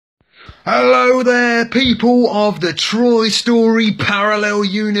Hello there, people of the Troystory parallel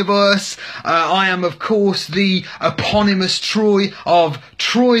universe. I am, of course, the eponymous Troy of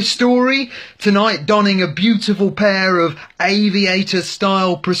Troystory. Tonight, donning a beautiful pair of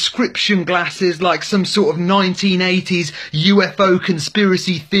aviator-style prescription glasses like some sort of 1980s UFO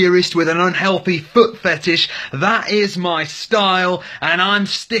conspiracy theorist with an unhealthy foot fetish. That is my style, and I'm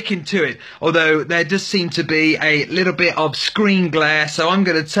sticking to it. Although there does seem to be a little bit of screen glare, so I'm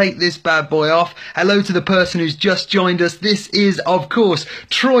going to take this bad boy off. Hello to the person who's just joined us. This is, of course,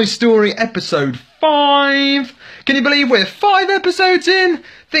 Troystory episode 5. Can you believe we're 5 episodes in?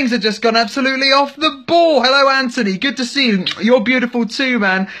 Things have just gone absolutely off the ball. Hello, Anthony. Good to see you. You're beautiful too,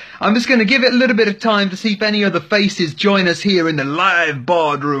 man. I'm just going to give it a little bit of time to see if any other faces join us here in the live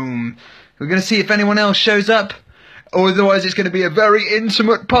boardroom. We're going to see if anyone else shows up. Or otherwise it's going to be a very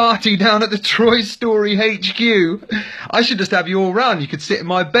intimate party down at the Troystory HQ. I should just have you all round. You could sit in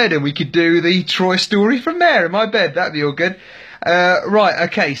my bed and we could do the Troystory from there in my bed. That'd be all good. Right,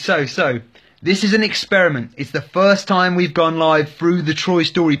 okay, so this is an experiment. It's the first time we've gone live through the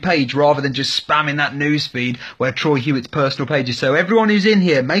Troystory page rather than just spamming that newsfeed where Troy Hewitt's personal page is. So everyone who's in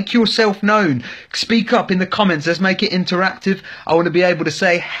here, make yourself known. Speak up in the comments. Let's make it interactive. I want to be able to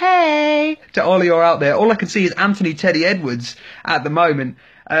say, hey, to all of you out there. All I can see is Anthony Teddy Edwards at the moment.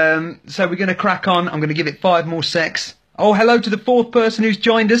 So we're going to crack on. I'm going to give it 5 more secs. Oh, hello to the 4th person who's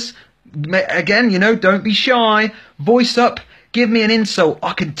joined us. Again, you know, don't be shy. Voice up. Give me an insult.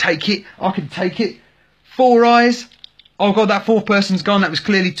 I can take it. I can take it. 4 eyes. Oh, God, that 4th person's gone. That was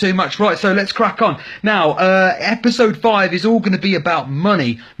clearly too much. Right, so let's crack on. Now, episode 5 is all going to be about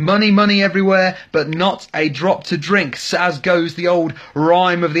money. Money, money everywhere, but not a drop to drink, as goes the old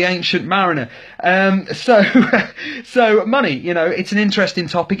rhyme of the ancient mariner. So money, you know, it's an interesting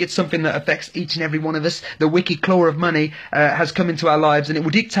topic. It's something that affects each and every one of us. The wicked claw of money has come into our lives, and it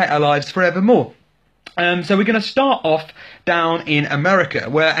will dictate our lives forevermore. So we're going to start off down in America,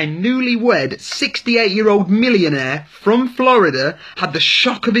 where a newlywed 68-year-old millionaire from Florida had the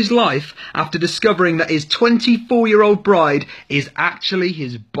shock of his life after discovering that his 24-year-old bride is actually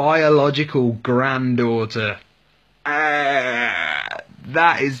his biological granddaughter.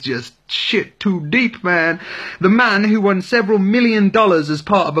 That is just shit too deep, man. The man who won several $1 million as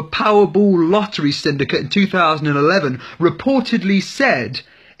part of a Powerball lottery syndicate in 2011 reportedly said,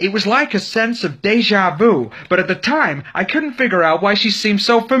 "It was like a sense of déjà vu, but at the time, I couldn't figure out why she seemed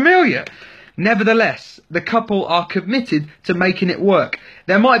so familiar." Nevertheless, the couple are committed to making it work.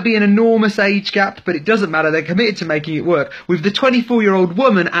 There might be an enormous age gap, but it doesn't matter. They're committed to making it work, with the 24-year-old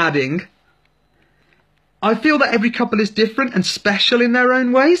woman adding, "I feel that every couple is different and special in their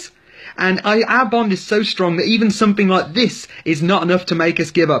own ways. And our bond is so strong that even something like this is not enough to make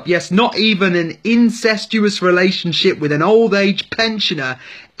us give up. Yes, not even an incestuous relationship with an old age pensioner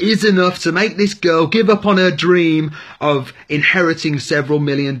is enough to make this girl give up on her dream of inheriting several $1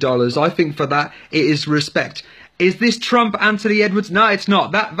 million. I think for that, it is respect." Is this Trump, Anthony Edwards? No, it's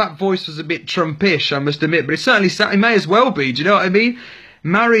not. That voice was a bit Trumpish, I must admit, but it may as well be. Do you know what I mean?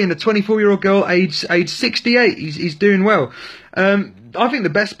 Marrying a 24-year-old girl aged 68. He's doing well. I think the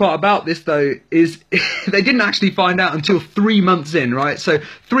best part about this, though, is they didn't actually find out until 3 months in, right? So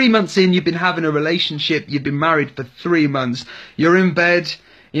 3 months in, you've been having a relationship, you've been married for 3 months, you're in bed,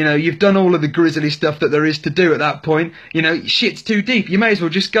 you know, you've done all of the grisly stuff that there is to do at that point. You know, shit's too deep. You may as well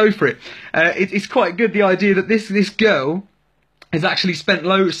just go for it. It's quite good, the idea that this girl has actually spent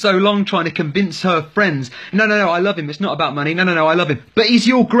so long trying to convince her friends, no, I love him. It's not about money. No, I love him. But he's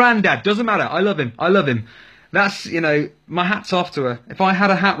your granddad. Doesn't matter. I love him. That's, you know, my hat's off to her. If I had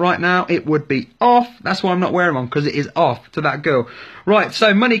a hat right now, it would be off. That's why I'm not wearing one, because it is off to that girl. Right,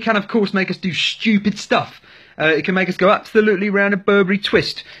 so money can, of course, make us do stupid stuff. It can make us go absolutely round a Burberry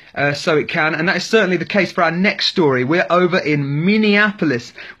twist. So it can, and that is certainly the case for our next story. We're over in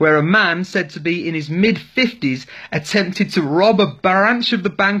Minneapolis, where a man said to be in his mid-50s attempted to rob a branch of the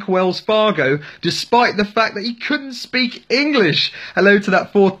bank Wells Fargo, despite the fact that he couldn't speak English. Hello to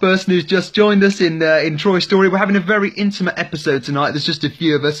that 4th person who's just joined us in Troystory. We're having a very intimate episode tonight. There's just a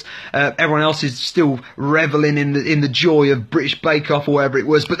few of us. Everyone else is still reveling in the joy of British Bake Off or whatever it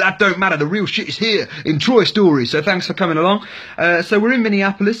was, but that don't matter. The real shit is here in Troystory. So thanks for coming along. So we're in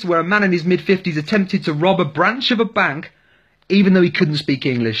Minneapolis, where a man in his mid-50s attempted to rob a branch of a bank, even though he couldn't speak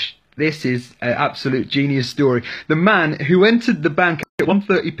English. This is an absolute genius story. The man who entered the bank at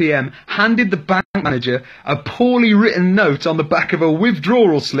 1:30 p.m. handed the bank manager a poorly written note on the back of a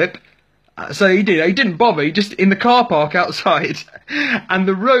withdrawal slip. So he didn't bother, he just in the car park outside. And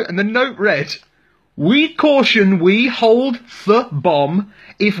the note read, "We caution we hold the bomb.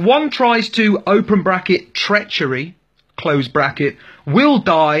 If one tries to, open bracket, treachery, close bracket, will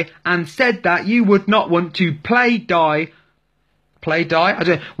die, and said that you would not want to play die. I don't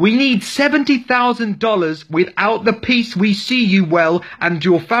know. We need $70,000 without the peace we see you well, and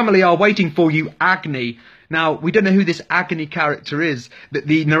your family are waiting for you, Agni. Now, we don't know who this Agni character is.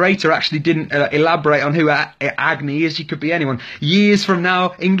 The narrator actually didn't elaborate on who Agni is. He could be anyone. Years from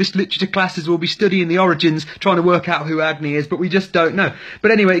now, English literature classes will be studying the origins, trying to work out who Agni is, but we just don't know.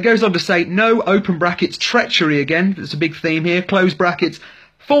 But anyway, it goes on to say, no, open brackets, treachery again. That's a big theme here. Close brackets,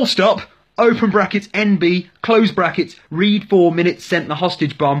 full stop. Open brackets, NB, close brackets, read 4 minutes, sent the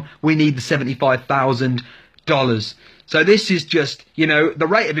hostage bomb. We need the $75,000. So this is just, you know, the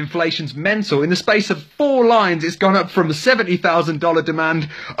rate of inflation's mental. In the space of 4 lines, it's gone up from a $70,000 demand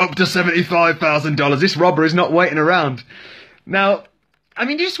up to $75,000. This robber is not waiting around. Now, I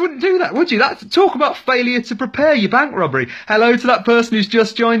mean, you just wouldn't do that, would you? That's talk about failure to prepare your bank robbery. Hello to that person who's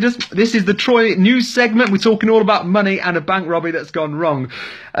just joined us. This is the Troy news segment. We're talking all about money and a bank robbery that's gone wrong.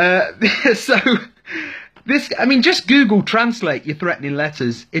 I mean, just Google translate your threatening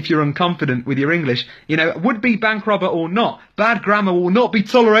letters if you're unconfident with your English. You know, would-be bank robber or not, bad grammar will not be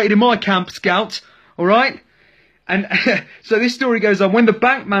tolerated in my camp, Scout. All right? And so this story goes on. When the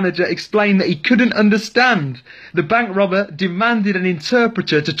bank manager explained that he couldn't understand, the bank robber demanded an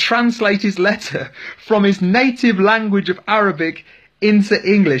interpreter to translate his letter from his native language of Arabic into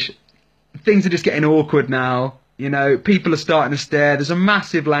English. Things are just getting awkward now. You know, people are starting to stare. There's a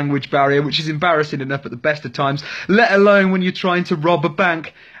massive language barrier, which is embarrassing enough at the best of times, let alone when you're trying to rob a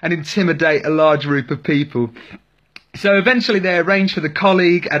bank and intimidate a large group of people. So eventually they arranged for the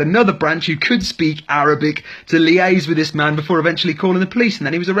colleague at another branch who could speak Arabic to liaise with this man before eventually calling the police, and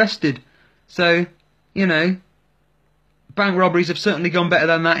then he was arrested. So, you know, bank robberies have certainly gone better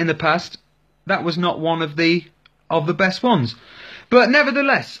than that in the past. That was not one of the best ones. But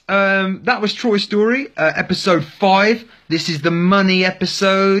nevertheless, that was Troystory, episode 5. This is the money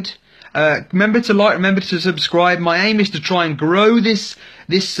episode. Remember to like, remember to subscribe. My aim is to try and grow this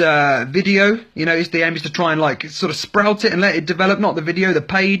video. You know, the aim is to try and like sort of sprout it and let it develop, not the video, the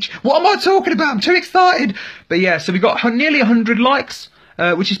page. What am I talking about? I'm too excited. But yeah, so we got nearly 100 likes,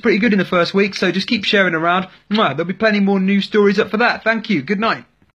 which is pretty good in the first week. So just keep sharing around. There'll be plenty more news stories up for that. Thank you. Good night.